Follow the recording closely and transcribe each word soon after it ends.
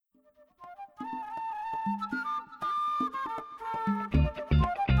Hello.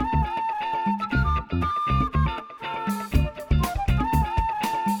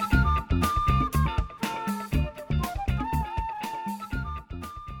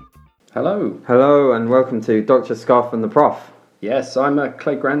 Hello and welcome to Dr. Scoff and the Prof. Yes, I'm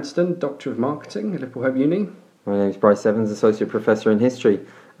Clay Granston, Doctor of Marketing at Liverpool Hope Uni. My name is Bryce Evans, Associate Professor in History,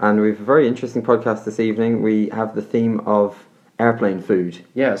 and we have a very interesting podcast this evening. We have the theme of airplane food.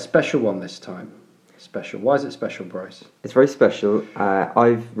 Yeah, a special one this time. Special. Why is it special, Bryce? It's very special.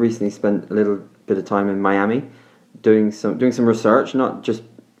 I've recently spent a little bit of time in Miami doing some research, not just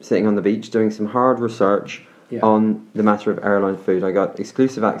sitting on the beach, doing some hard research on the matter of airline food. I got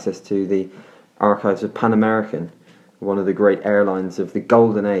exclusive access to the archives of Pan American, one of the great airlines of the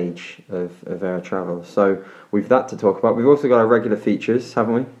golden age of air travel. So we've that to talk about. We've also got our regular features,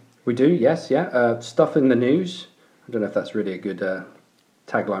 haven't we? We do, yes, yeah. Stuff in the news. I don't know if that's really a good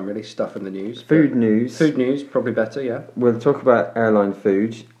tagline, really. Stuff in the news. Food news. Food news, probably better, yeah. We'll talk about airline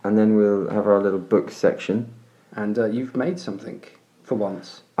food, and then we'll have our little book section. And you've made something for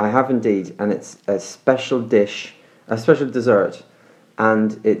once. I have indeed, and it's a special dish, a special dessert,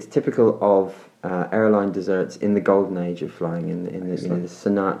 and it's typical of airline desserts in the golden age of flying. In the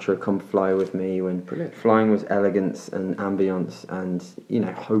Sinatra, Come Fly With Me, when flying was elegance and ambience and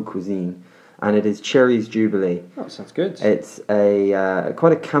haute cuisine, and it is Cherry's Jubilee. Oh, sounds good. It's a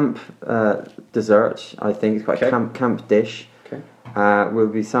quite a camp dessert. I think it's quite a camp dish. We'll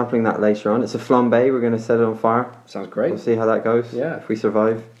be sampling that later on. It's a flambé. We're going to set it on fire. Sounds great. We'll see how that goes. Yeah. If we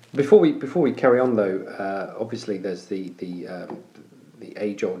survive. Before we carry on though, obviously there's the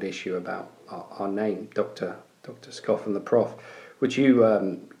age-old issue about our name, Dr. Scoff and the Prof, which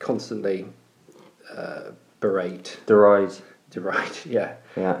you constantly berate. Deride,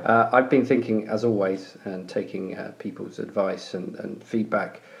 yeah. I've been thinking, as always, and taking people's advice and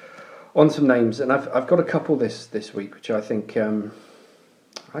feedback on some names, and I've got a couple this week, which I think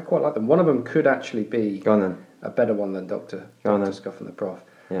I quite like them. One of them could actually be a better one than Dr. Scoff and the Prof.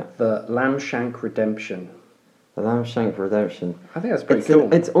 Yeah. The Lamshank Redemption. The Lamshank Redemption. I think that's pretty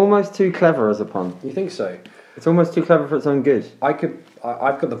cool. It's almost too clever as a pun. You think so? It's almost too clever for its own good. I've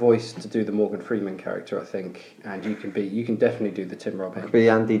got the voice to do the Morgan Freeman character, I think, and you can definitely do the Tim Robbins. Could be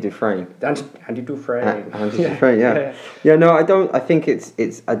Andy Dufresne. Andy Dufresne. Andy Dufresne, yeah. Yeah, no, I don't. I think it's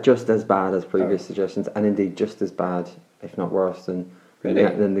just as bad as previous suggestions, and indeed just as bad, if not worse, than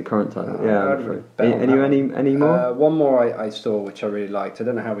the current title. Any more? One more I saw, which I really liked. I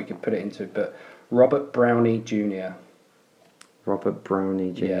don't know how we could put it into, but Robert Brownie Jr. Robert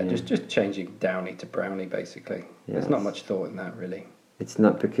Brownie Jr. Yeah, just changing Downey to Brownie, basically. Yes. There's not much thought in that, really. It's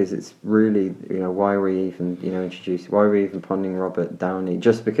not, because it's really, why are we even, why are we even punning Robert Downey?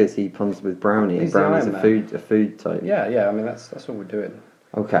 Just because he puns with Brownie, and Brownie's a food type. Yeah, I mean, that's what we're doing.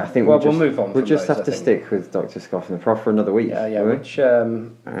 Okay, I think we'll move on. We'll just have to stick with Dr. Scoff and the Prof for another week. Yeah, which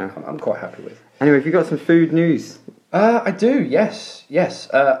I'm quite happy with. Anyway, have you got some food news? I do, yes.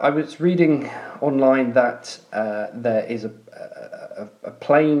 I was reading online that there is a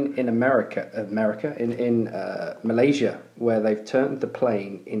plane in in Malaysia, where they've turned the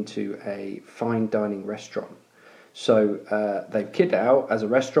plane into a fine dining restaurant. So they've kitted it out as a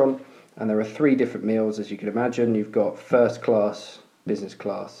restaurant, and there are 3 different meals, as you can imagine. You've got first class, business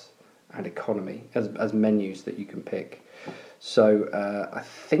class, and economy as menus that you can pick. So I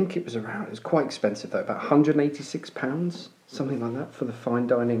think it was quite expensive though, about £186, something like that, for the fine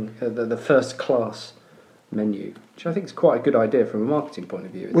dining, the first class menu, which I think is quite a good idea from a marketing point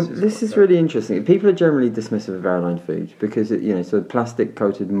of view. This is really interesting. People are generally dismissive of airline food because it's a plastic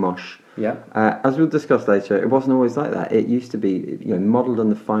coated mush. Yeah. As we'll discuss later, it wasn't always like that. It used to be modelled on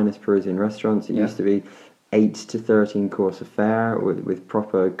the finest Parisian restaurants. It used to be 8 to 13 course affair with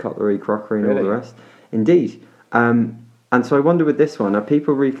proper cutlery, crockery, and all the rest. Indeed. And so I wonder with this one, are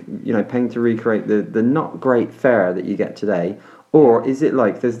people paying to recreate the not great fare that you get today, or is it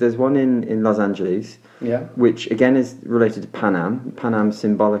like there's one in Los Angeles, which again is related to Pan Am. Pan Am's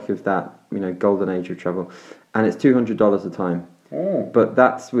symbolic of that golden age of travel, and it's $200 a time. Oh. But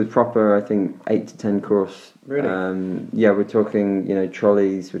that's with proper, I think, 8 to 10 course. Really? We're talking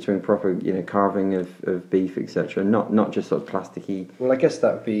trolleys, we're talking proper carving of beef, etc. Not just sort of plasticky. Well, I guess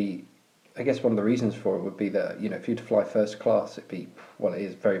that would be. I guess one of the reasons for it would be that if you'd fly first class, it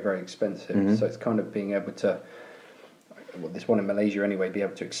is very, very expensive. Mm-hmm. So it's kind of being able to, this one in Malaysia anyway, be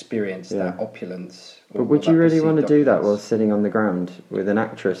able to experience that opulence. But would you really want to do that while sitting on the ground with an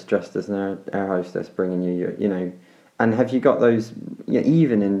actress dressed as an air hostess bringing you, and have you got those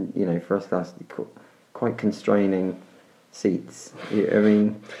even in first class quite constraining seats? I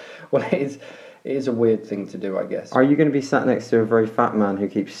mean, well, it is a weird thing to do, I guess. Are you going to be sat next to a very fat man who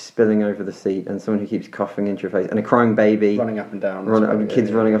keeps spilling over the seat, and someone who keeps coughing into your face, and a crying baby Running up and down.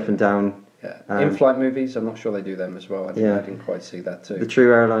 kids running up and down? Yeah. In-flight movies, I'm not sure they do them as well. I didn't quite see that too. The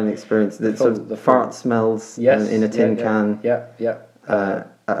true airline experience. The sort of fart smells in a tin can. Yeah.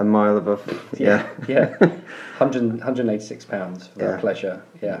 At a mile above. Yeah. 186 pounds for that pleasure.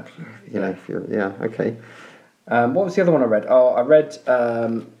 Yeah. Okay. What was the other one I read? Oh, I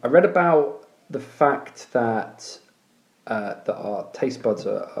read about the fact that our taste buds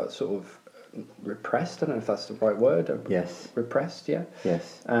are sort of repressed. I don't know if that's the right word. Yes. Repressed, yeah.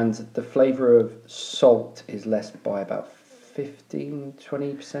 Yes. And the flavour of salt is less by about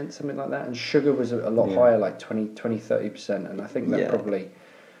 15-20%, something like that. And sugar was a lot higher, like 20-30%. And I think that probably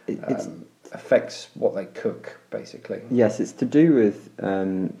affects what they cook, basically. Yes, it's to do with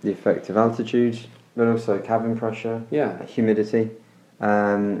the effect of altitude, but also cabin pressure, humidity.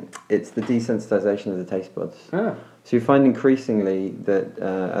 It's the desensitization of the taste buds. So you find increasingly that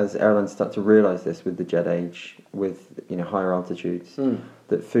as airlines start to realise this with the jet age, with higher altitudes,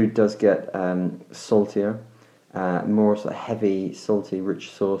 that food does get saltier, more sort of heavy, salty,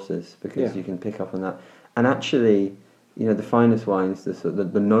 rich sauces, because you can pick up on that. And actually, the finest wines,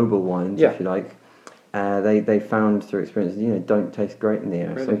 the noble wines, if you like, they found through experience, don't taste great in the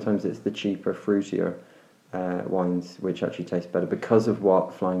air. Really? Sometimes it's the cheaper, fruitier wines which actually taste better because of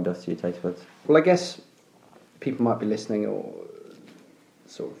what flying does to your taste buds. Well, I guess people might be listening or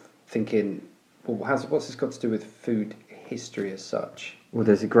sort of thinking, well, what's this got to do with food history as such? Well,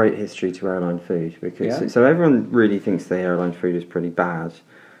 there's a great history to airline food, because so everyone really thinks the airline food is pretty bad,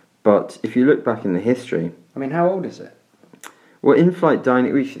 but if you look back in the history, I mean, how old is it? Well, in-flight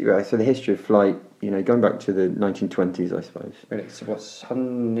dining, so the history of flight, going back to the 1920s, I suppose. Really? So what's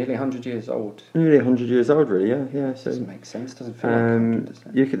nearly 100 years old? Nearly 100 years old, really, yeah. So doesn't make sense, doesn't feel like 100, does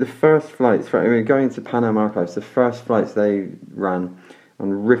it? You could, the first flights, going into Pan Am Archives, the first flights they ran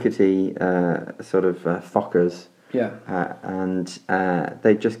on rickety sort of Fokkers. Yeah. And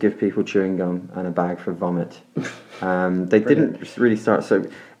they just give people chewing gum and a bag for vomit. They didn't really start, so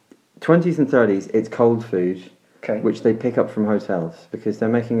 20s and 30s, it's cold food. Okay. Which they pick up from hotels because they're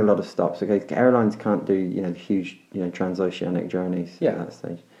making a lot of stops. Okay, airlines can't do huge transoceanic journeys at that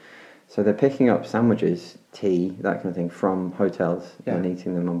stage, so they're picking up sandwiches, tea, that kind of thing from hotels and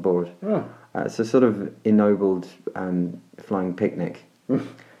eating them on board. It's a sort of ennobled flying picnic.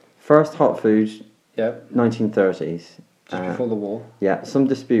 First hot food, 1930s. Just before the war. Yeah, some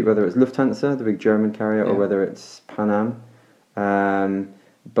dispute whether it's Lufthansa, the big German carrier, or whether it's Pan Am.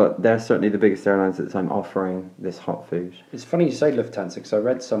 But they're certainly the biggest airlines at the time offering this hot food. It's funny you say Lufthansa, because I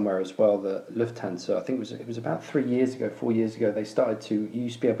read somewhere as well that Lufthansa, I think it was about 4 years ago, they started you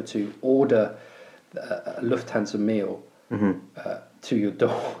used to be able to order a Lufthansa meal to your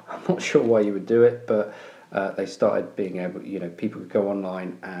door. I'm not sure why you would do it, but they started being able, people could go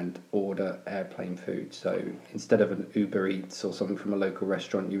online and order airplane food. So instead of an Uber Eats or something from a local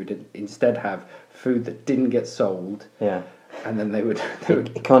restaurant, you would instead have food that didn't get sold. Yeah. And then they would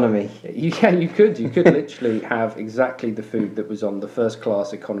economy. You could literally have exactly the food that was on the first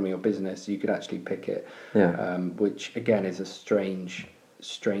class economy or business. You could actually pick it. Yeah. Which again is a strange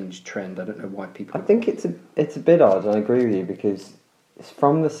trend. I don't know why people. I think it's a bit odd. I agree with you, because it's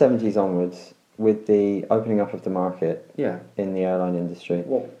from the 70s onwards, with the opening up of the market. In the airline industry.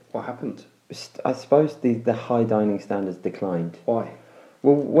 What happened? I suppose the high dining standards declined. Why?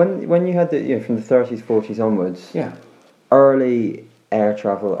 Well, when you had from the 30s, 40s onwards. Yeah. Early air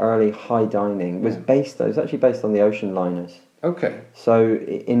travel, early high dining was actually based on the ocean liners. Okay. So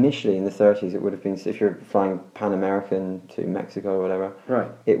initially in the 30s, it would have been, if you're flying Pan American to Mexico or whatever, right,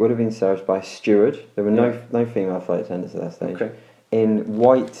 it would have been served by a steward. There were no female flight attendants at that stage. Okay. In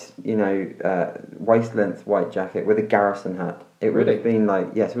white, waist length white jacket with a garrison hat. It would have been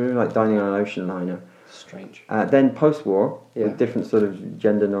like it would have been like dining on an ocean liner. Strange. Then post-war, with different sort of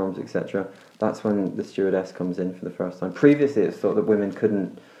gender norms, etc. That's when the stewardess comes in for the first time. Previously, it's thought that women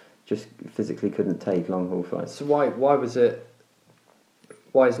physically couldn't take long-haul flights. So why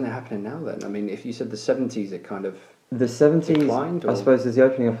isn't it happening now then? I mean, if you said the 70s, it kind of the 70s declined, I suppose there's the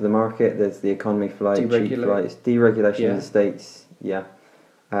opening up of the market. There's the economy flight, cheap flights, deregulation in the States. Yeah.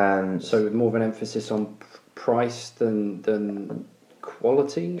 So more of an emphasis on price than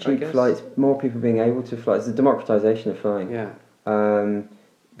quality. Cheap flights, more people being able to fly. It's the democratization of flying. Yeah.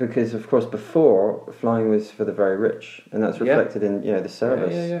 Because of course before, flying was for the very rich, and that's reflected in the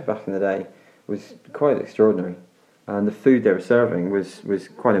service back in the day was quite extraordinary, and the food they were serving was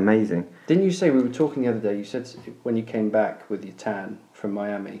quite amazing. Didn't you say, we were talking the other day, you said when you came back with your tan from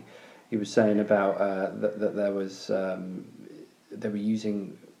Miami, you were saying about that there was they were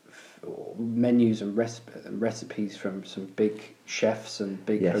using menus and recipes from some big chefs and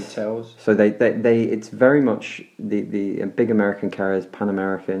big hotels. So they it's very much the big American carriers, Pan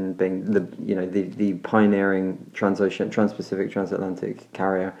American being the pioneering trans-Pacific, transatlantic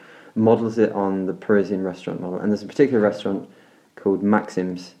carrier, models it on the Parisian restaurant model. And there's a particular restaurant called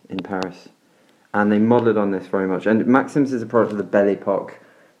Maxim's in Paris, and they model it on this very much. And Maxim's is a product of the Belle Epoque,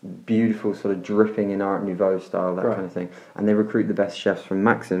 beautiful sort of dripping in Art Nouveau style, that kind of thing. And they recruit the best chefs from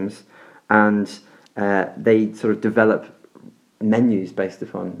Maxim's, and they sort of develop menus based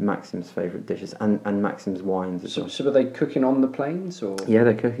upon Maxim's favourite dishes and Maxim's wines as well. So were they cooking on the planes, or? Yeah,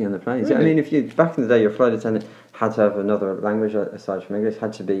 they're cooking on the planes. Really? Yeah, I mean, if you back in the day, your flight attendant had to have another language aside from English,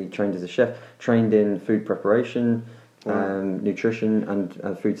 had to be trained as a chef, trained in food preparation, nutrition,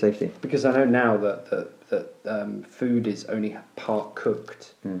 and food safety. Because I know now that food is only part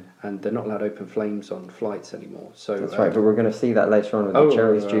cooked, and they're not allowed open flames on flights anymore. So that's right, but we're going to see that later on with the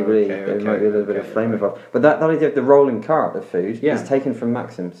Cherries Jubilee. There might be a little bit of flame involved. But that idea of the rolling cart of food is taken from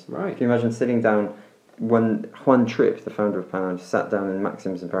Maxim's. Right. Can you imagine sitting down when Juan Trippe, the founder of Pan Am, sat down in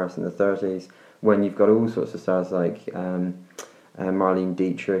Maxim's in Paris in the 30s, when you've got all sorts of stars like Marlene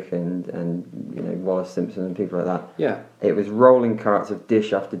Dietrich and Wallace Simpson and people like that. Yeah. It was rolling carts of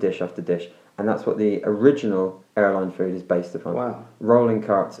dish after dish after dish. And that's what the original airline food is based upon. Wow. Rolling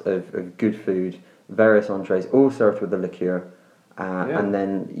carts of good food, various entrees, all served with a liqueur. And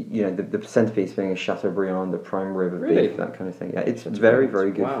then, the centerpiece being a Chateaubriand, the prime rib of beef, that kind of thing. Yeah, it's very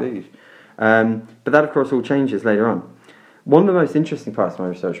good food. But that, of course, all changes later on. One of the most interesting parts of my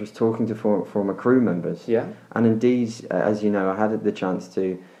research was talking to former crew members. Yeah. And indeed, as you know, I had the chance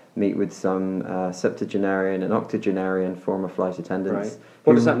to meet with some septuagenarian and octogenarian former flight attendants. Right.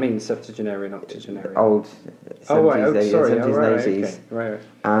 What does that mean, septuagenarian, octogenarian? Old 70s, 70s and 80s. Right.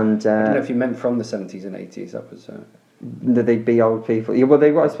 And I don't know if you meant from the 70s and 80s. That was... That they'd be old people. Yeah,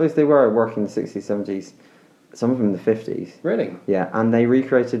 well, I suppose they were working in the 60s, 70s, some of them in the 50s. Really? Yeah, and they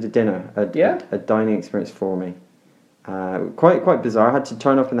recreated a dinner, a dining experience for me. Quite bizarre. I had to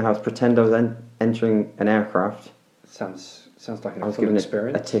turn up in the house, pretend I was entering an aircraft. Sounds like an I was given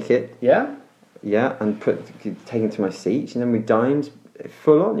experience. A ticket. Yeah? Yeah, and taken to my seat, and then we dined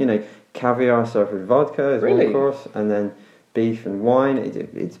full on, caviar served with vodka as one course, and then beef and wine.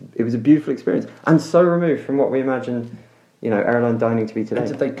 It was a beautiful experience, and so removed from what we imagine, airline dining to be today. And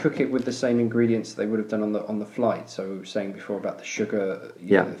did they cook it with the same ingredients they would have done on the flight? So we were saying before about the sugar,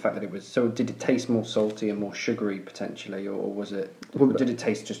 the fact that it was. So did it taste more salty and more sugary potentially, or was it? Or did it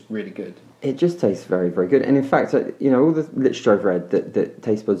taste just really good? It just tastes very, very good. And in fact, all the literature I've read that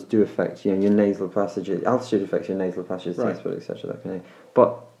taste buds do affect, your nasal passages, altitude affects your nasal passages, taste buds, etc. That kind of thing.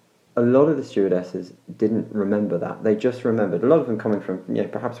 But a lot of the stewardesses didn't remember that. They just remembered, a lot of them coming from,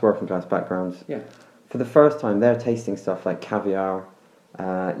 perhaps working class backgrounds. Yeah. For the first time, they're tasting stuff like caviar,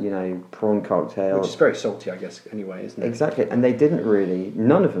 prawn cocktail. Which is very salty, I guess, anyway, isn't it? Exactly. And they didn't really,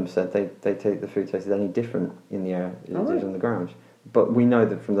 none of them said the food tasted any different in the air than it did on the ground. But we know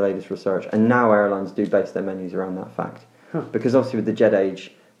that from the latest research, and now airlines do base their menus around that fact. Huh. Because obviously with the jet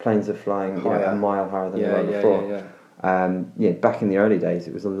age, planes are flying a mile higher than they were before. Back in the early days,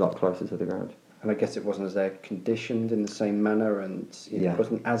 it was a lot closer to the ground. And I guess it wasn't as air conditioned in the same manner, and it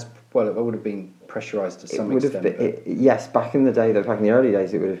wasn't as well. It would have been pressurised to some extent. Yes, back in the day, back in the early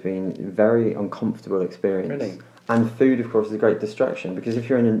days, it would have been a very uncomfortable experience. Really? And food, of course, is a great distraction, because if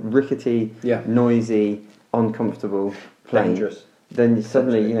you're in a rickety, noisy, uncomfortable plane, dangerous. Then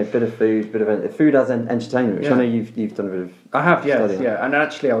suddenly, a bit of food, food as entertainment, which I know you've done a bit of. I have, yeah. And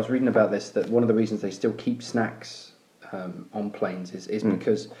actually, I was reading about this, that one of the reasons they still keep snacks on planes is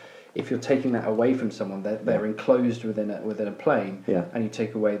because if you're taking that away from someone, they're enclosed within a plane, and you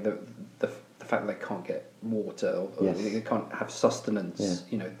take away the fact that they can't get water or they can't have sustenance.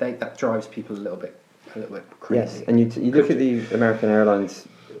 That drives people a little bit crazy. Yes, and you look at the American airlines,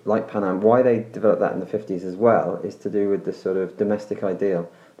 like Pan Am, why they developed that in the 50s as well is to do with the sort of domestic ideal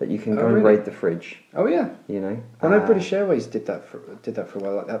that you can go and raid the fridge. Oh yeah. I know British Airways did that for a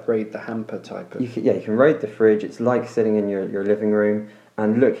while, like that raid the hamper type of. You can raid the fridge. It's like sitting in your living room.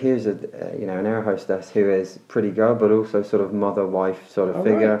 And look, here's an air hostess who is pretty girl, but also sort of mother wife sort of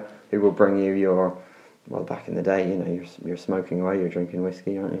figure who will bring you your. Well, back in the day, you're smoking away, you're drinking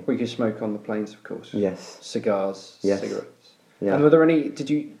whiskey, aren't you? We could smoke on the planes, of course. Yes. Cigars, cigarettes. Yeah. And were there any? Did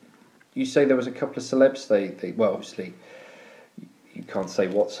you say there was a couple of celebs? They well, obviously, you can't say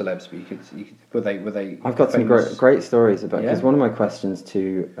what celebs, but you could. Were they? I've got famous? Some great stories about, because one of my questions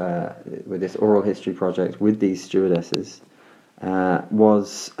with this oral history project with these stewardesses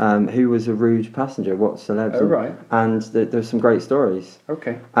was who was a rude passenger, what celebs. Oh, right. And there's some great stories.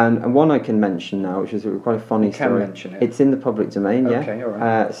 Okay. And one I can mention now, which is quite a funny You can story. mention it. It's in the public domain, yeah. Okay, all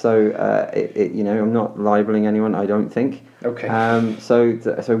right. I'm not libeling anyone, I don't think. Okay.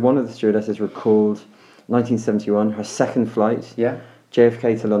 So one of the stewardesses recalled 1971, her second flight, Yeah.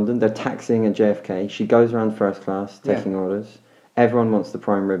 JFK to London. They're taxiing at JFK. She goes around first class, taking orders. Everyone wants the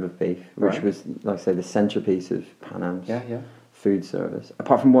prime rib of beef, which Right. was, like I say, the centrepiece of Pan Am's Yeah, yeah. food service.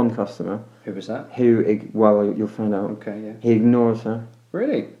 Apart from one customer, Who was that? well, you'll find out. Okay, yeah. He ignores her.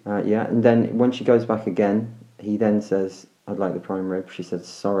 Really? Yeah, and then when she goes back again, he then says, "I'd like the prime rib." She said,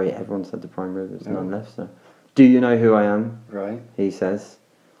 "Sorry, everyone said the prime rib. There's none left, sir." "Do you know who I am?" Right. He says,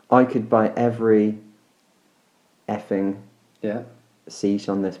 "I could buy every effing Yeah. seat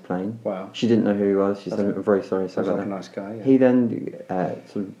on this plane." Wow. She didn't know who he was. She said, Sounds- "I'm very sorry." Sounds about like a that. nice guy. Yeah. He then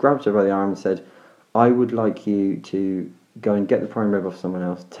sort of grabbed her by the arm and said, "I would like you to go and get the prime rib off someone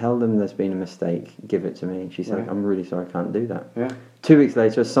else. Tell them there's been a mistake. Give it to me." She said, Right. "I'm really sorry, I can't do that." Yeah. 2 weeks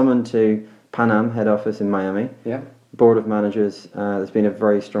later, summoned to Pan Am head office in Miami. Yeah. Board of managers. There's been a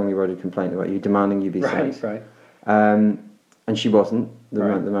very strongly worded complaint about you, demanding you be sacked. Right. And she wasn't. The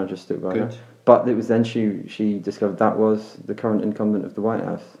Right. the manager stood by her. Good. But it was then she discovered that was the current incumbent of the White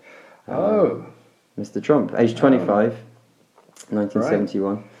House. Oh. Mr. Trump, age 25,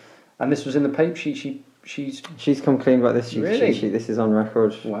 1971. And this was in the paper. She's. She's come clean about this. Really? This is on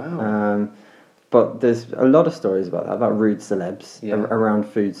record. Wow. But there's a lot of stories about that, about rude celebs Yeah. around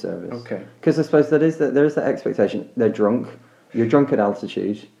food service. Okay. Because I suppose there is that expectation. They're drunk. You're drunk at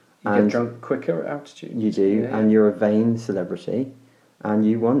altitude. You get drunk quicker at altitude. You do, Yeah. and you're a vain celebrity, and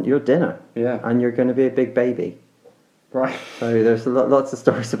you want your dinner. Yeah. And you're going to be a big baby. Right. So there's lots of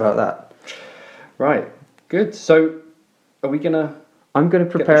stories about that. Right. Good. So, are we gonna? I'm going to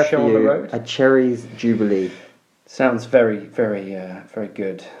Get the prepare show for on the you road? a Cherries Jubilee. Sounds very, very, very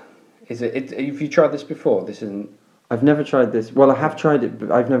good. Is it? Have you tried this before? This isn't. I've never tried this. Well, I have tried it, but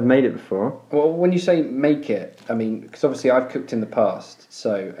I've never made it before. Well, when you say make it, I mean, because obviously I've cooked in the past.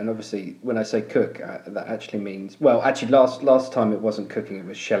 So, and obviously when I say cook, that actually means, well, actually last time it wasn't cooking; it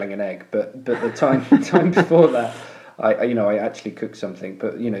was shelling an egg. But the time before that, I actually cooked something.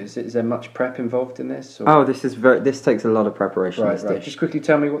 But is there much prep involved in this? Or? Oh, this takes a lot of preparation. Right, this right. dish. Just quickly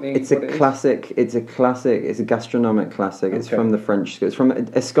tell me what the It's what a it is. classic. It's a classic. It's a gastronomic classic. It's Okay. from the French school. It's from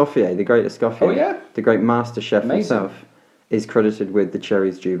Escoffier, the great Escoffier. Oh, yeah? The great master chef Amazing. himself is credited with the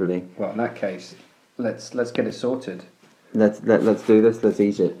Cherries Jubilee. Well, in that case, let's get it sorted. Let's do this. Let's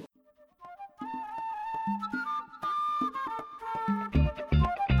eat it.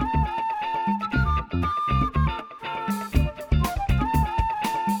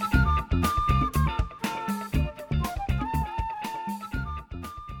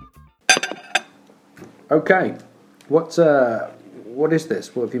 Okay, what is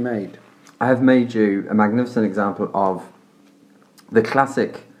this? What have you made? I have made you a magnificent example of the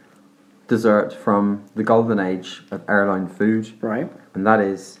classic dessert from the golden age of airline food, Right. and that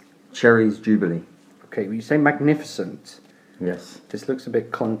is Cherries Jubilee. Okay, when you say magnificent, Yes. this looks a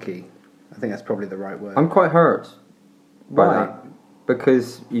bit clunky. I think that's probably the right word. I'm quite hurt by Why? that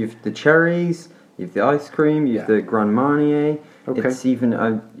because you've the cherries, you've the ice cream, you've Yeah. the Grand Marnier. Okay. It's even.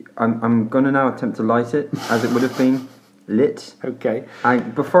 I'm going to now attempt to light it as it would have been lit. Okay.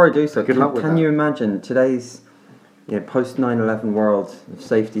 And before I do so, Good luck with can that. you imagine today's post 9/11 world of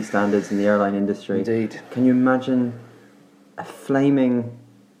safety standards in the airline industry? Indeed. Can you imagine a flaming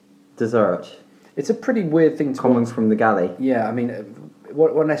dessert It's a pretty weird thing to coming want. from the galley? Yeah, I mean,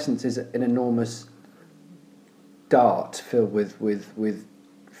 what in essence is an enormous dart filled with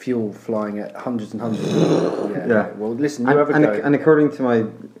fuel flying at hundreds and hundreds. Yeah. Well, listen, you have a go. And according to my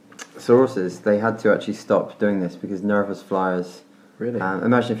sources, they had to actually stop doing this because nervous flyers. Really?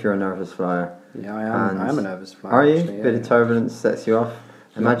 Imagine if you're a nervous flyer. Yeah, I am. And I am a nervous flyer. Are you? Actually, yeah, Bit of yeah. turbulence sets you off.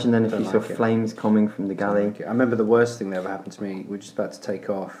 Imagine then if Don't you saw like it. flames coming from the galley. I remember the worst thing that ever happened to me. We were just about to take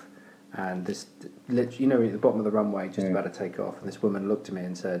off, and this, at the bottom of the runway, just about to take off, and this woman looked at me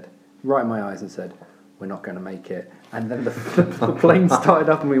and said, right in my eyes, and said, "We're not going to make it." And then the plane started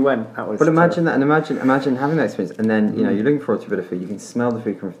up, and we went. That was. But imagine that, and imagine having that experience, and then you're looking forward to a bit of food. You can smell the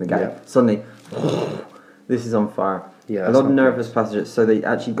food coming from the galley. Yeah. Suddenly, this is on fire. Yeah, a that's lot of not nervous passengers. So they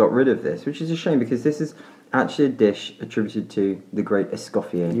actually got rid of this, which is a shame because this is actually a dish attributed to the great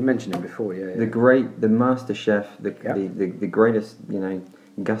Escoffier. You mentioned him before, yeah. The master chef, the greatest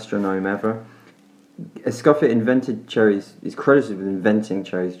gastronome ever. Escoffier invented cherries. Is credited with inventing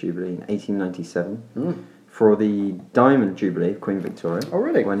Cherries Jubilee in 1897 for the Diamond Jubilee of Queen Victoria. Oh,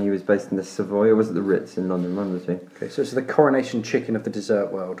 really? When he was based in the Savoy, or was it the Ritz in London? One of the two. Okay, so it's the coronation chicken of the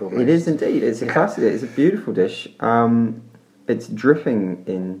dessert world, almost. It is indeed. It's a classic. It's a beautiful dish. It's dripping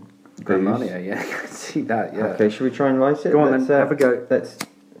in booze. Grand Marnier, yeah, I can see that. Yeah. Okay, should we try and light it? Go on then, have a go. Let's.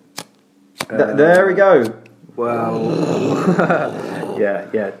 There we go. Well,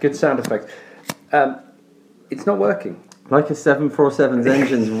 yeah, good sound effects. It's not working. Like a 747's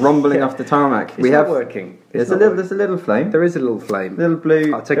engines rumbling off the tarmac. It's not working. There's a little flame. There is a little flame. Little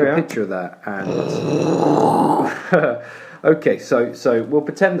blue. I'll take a picture of that. And okay, so we'll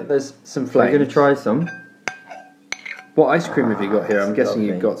pretend that there's some flame. We're going to try some. What ice cream have you got here? I'm guessing lovely.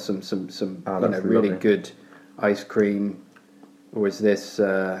 you've got some really lovely. good ice cream. Or is this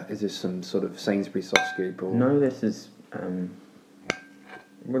some sort of Sainsbury's soft scoop? Or? No, this is.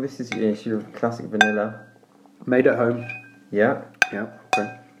 Well, this is your classic vanilla. Made at home. Yeah. Yeah.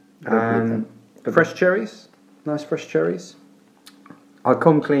 Okay. But fresh cherries. Nice fresh cherries. I'll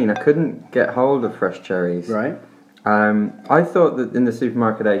come clean. I couldn't get hold of fresh cherries. Right. I thought that in the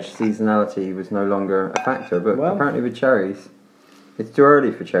supermarket age, seasonality was no longer a factor, but apparently with cherries, it's too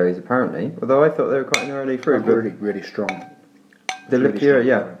early for cherries. Apparently, although I thought they were quite an early fruit. Really, really strong. The liqueur,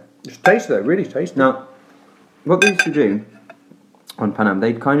 yeah. It's tasty though. Really tasty. Now, what they used to do on Pan Am,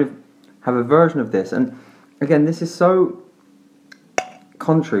 they'd kind of have a version of this, and again, this is so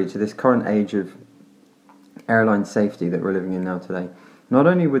contrary to this current age of airline safety that we're living in now today. Not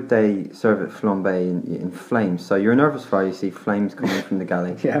only would they serve it flambé in flames, so you're a nervous fire, you see flames coming from the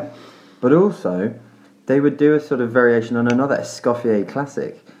galley. Yeah. But also, they would do a sort of variation on another Escoffier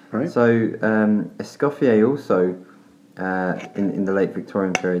classic. Right. So, Escoffier also, in the late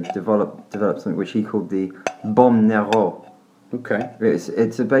Victorian period, developed something which he called the Bombe Nero. Okay.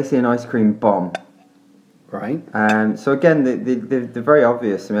 It's basically an ice cream bomb. Right. So again, the very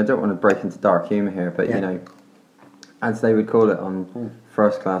obvious. I mean, I don't want to break into dark humour here, but you know, as they would call it on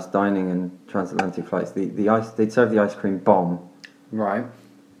first class dining and transatlantic flights, they'd serve the ice cream bomb. Right.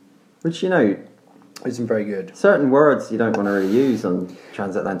 Which, you know, isn't very good. Certain words you don't want to really use on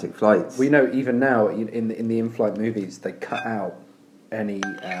transatlantic flights. We know even now in the in-flight movies they cut out any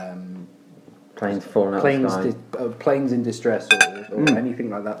planes falling out of the sky. Planes in distress or anything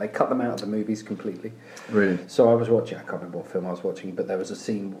like that. They cut them out of the movies completely. Really? So I was watching, I can't remember what film I was watching, but there was a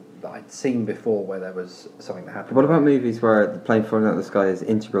scene that I'd seen before where there was something that happened. What about movies where the plane falling out of the sky is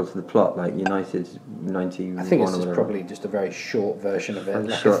integral to the plot, like United 91? I think it's probably just a very short version of it.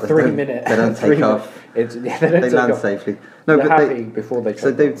 Like short. a 3 minute. They don't take off. They land safely. No, they're but happy before they.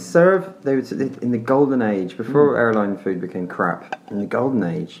 So they'd serve. They would in the golden age before airline food became crap. In the golden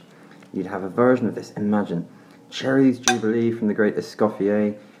age, you'd have a version of this. Imagine Cherries Jubilee from the great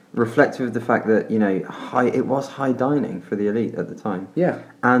Escoffier, reflective of the fact that it was high dining for the elite at the time. Yeah.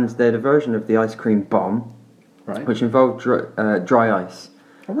 And they had a version of the ice cream bomb, right, which involved dry ice.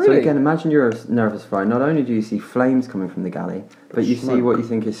 Oh, really? So again, imagine you're a nervous fire. Not only do you see flames coming from the galley, but you see what you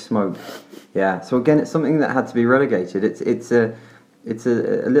think is smoke. Yeah. So again, it's something that had to be relegated. It's a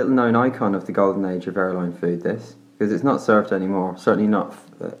little known icon of the golden age of airline food. This, because it's not served anymore. Certainly not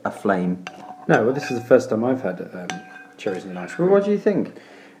a flame. No, well, this is the first time I've had cherries in an ice cream. Well, what do you think?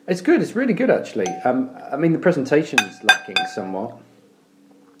 It's good. It's really good, actually. I mean, the presentation is lacking somewhat.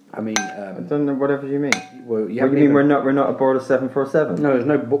 I mean, I don't know. Whatever you mean. Well, you mean we're not aboard a 747? No, there's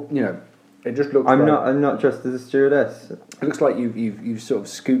no. It just looks. I'm not just as a stewardess. It looks like you've sort of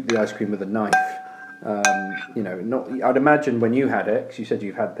scooped the ice cream with a knife. I'd imagine when you had it, because you said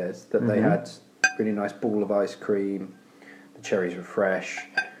you've had this, that they had a really nice ball of ice cream. The cherries were fresh,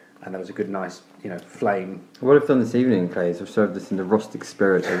 and there was a good, nice, flame. What I've done this evening, Clay, is I've served this in the rustic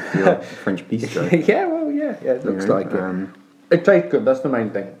spirit of your French bistro. Yeah. It looks like it. It tastes good. That's the main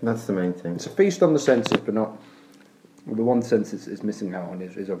thing. That's the main thing. It's a feast on the senses, but not. Well, the one sense is missing out on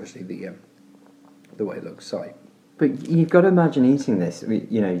is obviously the way it looks, sight. But you've got to imagine eating this.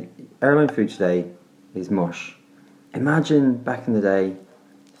 Airline food today is mush. Imagine back in the day,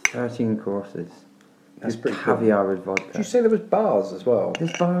 13 courses. That's pretty caviar with vodka. Did you say there was bars as well?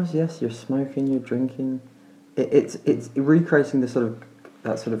 There's bars, yes. You're smoking, you're drinking. It's recreating that sort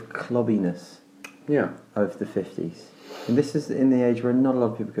of clubbiness. Yeah. Of the 50s. And this is in the age where not a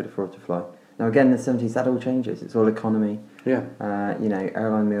lot of people could afford to fly. Now again, in the 70s, that all changes. It's all economy. Yeah.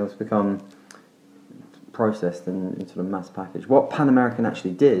 Airline meals become processed and sort of mass packaged. What Pan American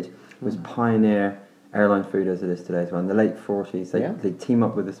actually did was pioneer airline food as it is today as well. In the late 40s, they team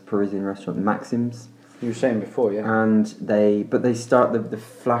up with this Parisian restaurant, Maxim's. You were saying before, yeah. And they start the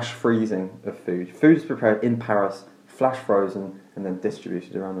flash freezing of food. Food is prepared in Paris, flash frozen, and then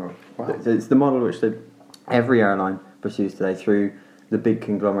distributed around the world. Wow. It's the model which every airline pursues today through the big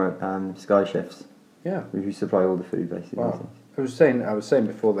conglomerate Sky Chefs. Yeah. Who supply all the food basically. Wow. I was saying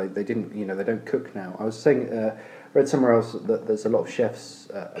before they didn't they don't cook now. I was saying read somewhere else that there's a lot of chefs,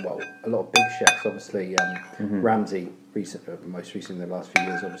 a lot of big chefs, obviously. Ramsay, most recently in the last few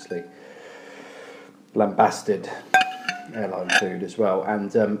years, obviously, lambasted airline food as well.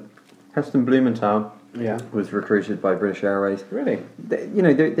 And Heston Blumenthal yeah, was recruited by British Airways. really,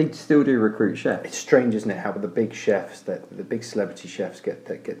 They still do recruit chefs. it's strange, isn't it, how the big chefs, the big celebrity chefs get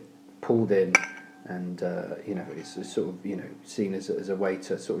pulled in, and it's sort of seen as a way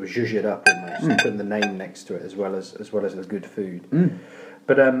to sort of zhuzh it up almost, putting the name next to it as well as the good food.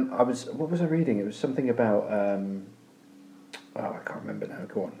 But what was I reading? It was something about I can't remember now.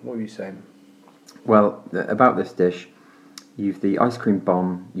 Go on, what were you saying? Well, about this dish, you've the ice cream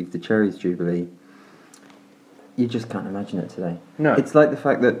bomb, you've the cherries jubilee. You just can't imagine it today. No. It's like the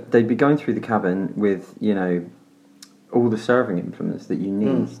fact that they'd be going through the cabin with, all the serving implements that you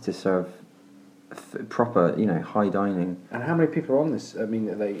need to serve proper, high dining. And how many people are on this? I mean,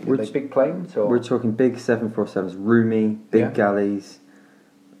 are they big planes? Or? We're talking big 747s, roomy, big galleys.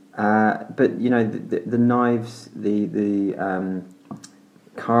 But, the knives, the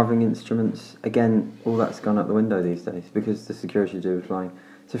carving instruments, again, all that's gone out the window these days because the security to do with flying.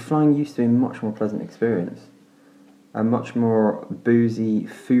 So flying used to be a much more pleasant experience. A much more boozy,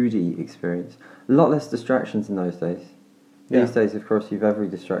 foodie experience. A lot less distractions in those days. Yeah. These days, of course, you've every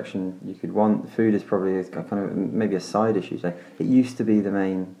distraction you could want. Food is probably a kind of maybe a side issue today. It used to be the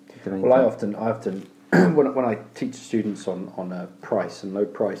main. Well, I often when I teach students on price and low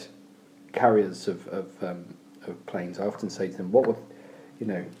price carriers of planes, I often say to them, "What would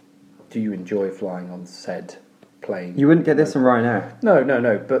do you enjoy flying on said plane?" You wouldn't get this on Ryanair.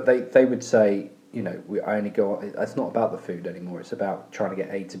 No. But they would say, I only go. It's not about the food anymore. It's about trying to get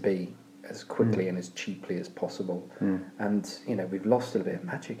A to B as quickly and as cheaply as possible. And we've lost a little bit of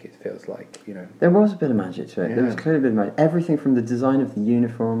magic. It feels like there was a bit of magic to it. Yeah. There was clearly a bit of magic. Everything from the design of the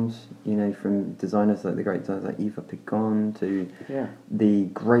uniforms, from designers like the great designers like Eva Pigon to the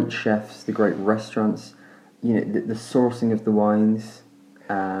great chefs, the great restaurants. The sourcing of the wines.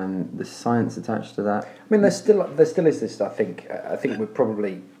 The science attached to that. I mean, there still is this. I think we're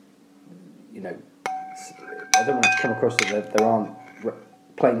probably, I don't want to come across that there aren't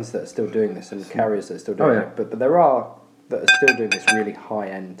planes that are still doing this and carriers that are still doing it, but there are that are still doing this really high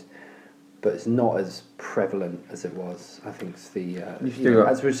end, but it's not as prevalent as it was. I think it's the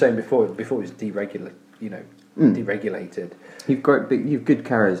as we were saying before it was deregulated. Deregulated. You've good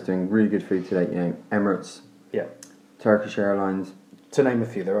carriers doing really good food today. Emirates, Turkish Airlines. To name a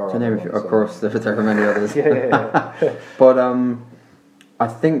few, there are. To name a few, of course, there are many others. Yeah. But I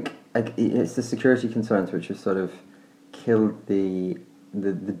think it's the security concerns which have sort of killed the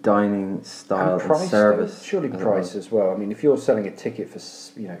dining style and service. Surely price as well. I mean, if you're selling a ticket for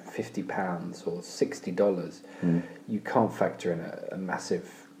 £50 or $60, you can't factor in a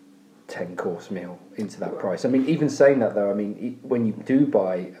massive 10-course meal into that price. I mean, even saying that though, I mean, when you do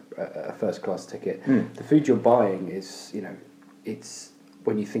buy a first-class ticket, the food you're buying is it's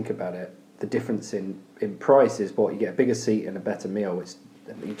when you think about it, the difference in price is what you get a bigger seat and a better meal.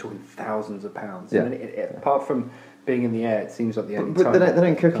 You're talking thousands of pounds. Yeah. And apart from being in the air, it seems like the only but time. But they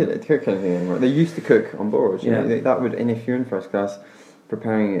don't cook anything anymore. They used to cook on board. That would, and if you're in first class,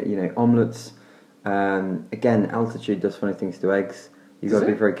 preparing omelettes. Again, altitude does funny things to eggs. You've got to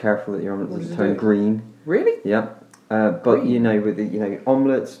be very careful that your omelette doesn't turn green. Really? Yeah. But green? With the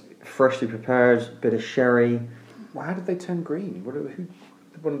omelettes, freshly prepared, bit of sherry. Well, how did they turn green? Who?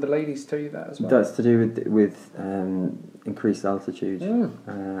 One of the ladies tell you that as well? That's to do with increased altitude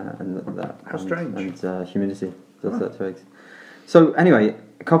and that. How strange. And humidity does that to eggs. So anyway,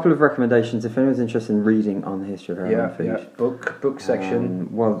 a couple of recommendations if anyone's interested in reading on the history of airline food. Yeah. Book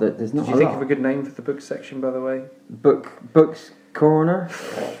section. Well, there's not. Did you think of a good name for the book section, by the way? Books corner.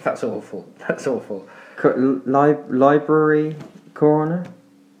 That's awful. Library corner.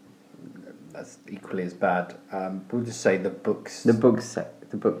 That's equally as bad. We'll just say the books. The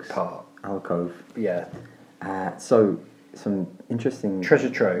books part. Alcove. Yeah. So some interesting treasure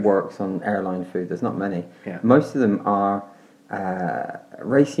trove works on airline food. There's not many. Yeah. Most of them are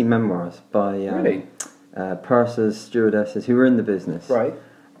racy memoirs by pursers, stewardesses who were in the business, right?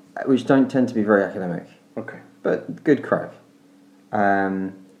 Which don't tend to be very academic. Okay. But good crack.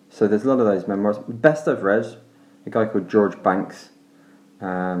 So there's a lot of those memoirs. Best I've read, a guy called George Banks,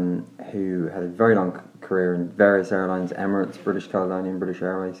 who had a very long career in various airlines, Emirates, British Caledonian, British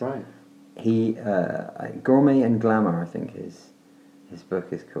Airways. Right. He, Gourmet and Glamour, I think his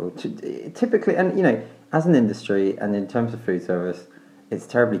book is called. Typically, and as an industry and in terms of food service, it's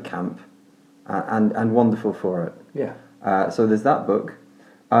terribly camp and wonderful for it. Yeah. So there's that book.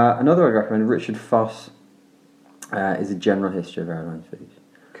 Another I'd recommend, Richard Foss, is a general history of airline food.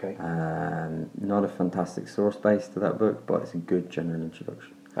 Okay. Not a fantastic source base to that book, but it's a good general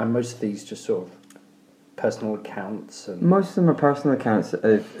introduction. And most of these just sort of personal accounts and Most of them are personal accounts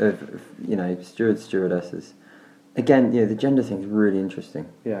of stewards, stewardesses. Again, the gender thing is really interesting.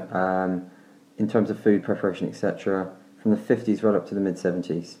 yeah. In terms of food preparation, etc. From the 50s right up to the mid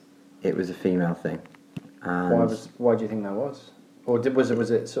 70s, it was a female thing. And Why do you think that was? Or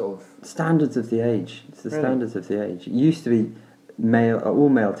was it sort of standards of the age? It's the Really? standards of the age. It used to be all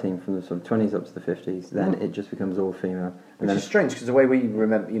male team from the sort of 20s up to the 50s. Then it just becomes all female. And which is strange because the way we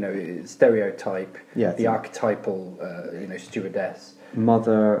remember, stereotype, Yeah, the archetypal, stewardess.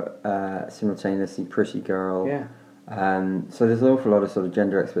 mother, simultaneously pretty girl. Yeah. So there's an awful lot of sort of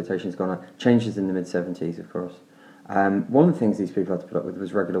gender expectations going on. Changes in the mid 70s, of course. One of the things these people had to put up with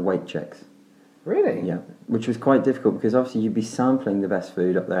was regular weight checks. Really? Yeah, which was quite difficult because obviously you'd be sampling the best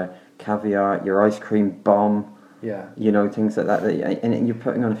food up there, caviar, your ice cream bomb, Yeah. things like that, and you're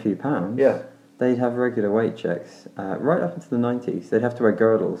putting on a few pounds. Yeah. They'd have regular weight checks right up into the 90s. They'd have to wear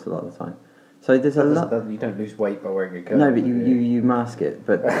girdles a lot of the time. So there's a lot. You don't lose weight by wearing a girdle. No, but you mask it.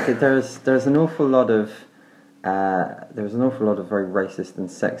 But there's an awful lot of very racist and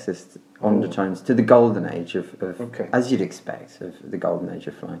sexist undertones to the golden age of as you'd expect of the golden age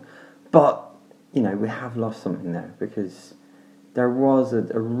of flying. But we have lost something there because there was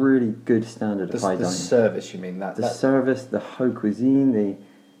a really good standard of high dining. The service, you mean that? The service, the haute cuisine,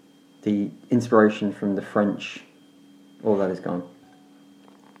 the inspiration from the French, all that is gone.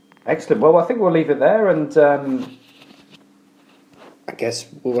 Excellent. Well, I think we'll leave it there, and I guess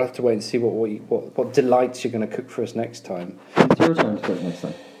we'll have to wait and see what delights you're going to cook for us next time. It's your turn to cook next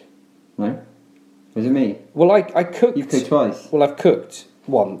time. No? Was it me? Well, I cooked. You've cooked twice. Well, I've cooked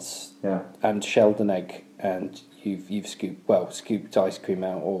once. Yeah. And shelled an egg, and you've scooped ice cream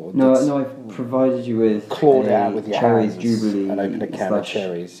out, or No, I've provided you with clawed it out with your cherries hands Jubilee and opened a can of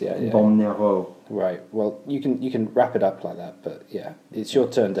cherries. Yeah. Bon Nero. Right. Well, you can wrap it up like that, but yeah, it's your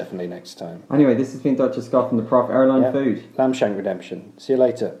turn definitely next time. Anyway, this has been Dr. Scott from the Prof Airline Food. Lamb Shank Redemption. See you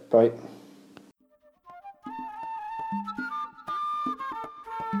later. Bye.